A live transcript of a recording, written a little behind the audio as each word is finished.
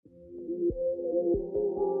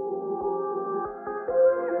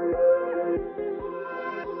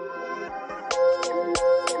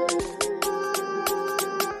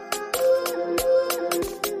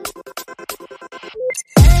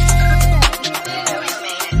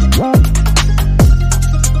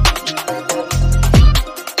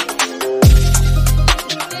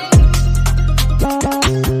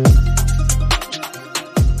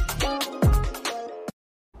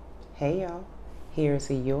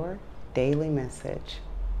to your daily message.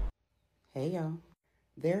 Hey y'all,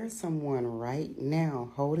 there's someone right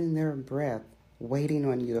now holding their breath, waiting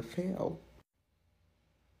on you to fail.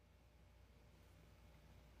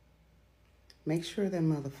 Make sure that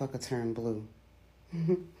motherfucker turn blue.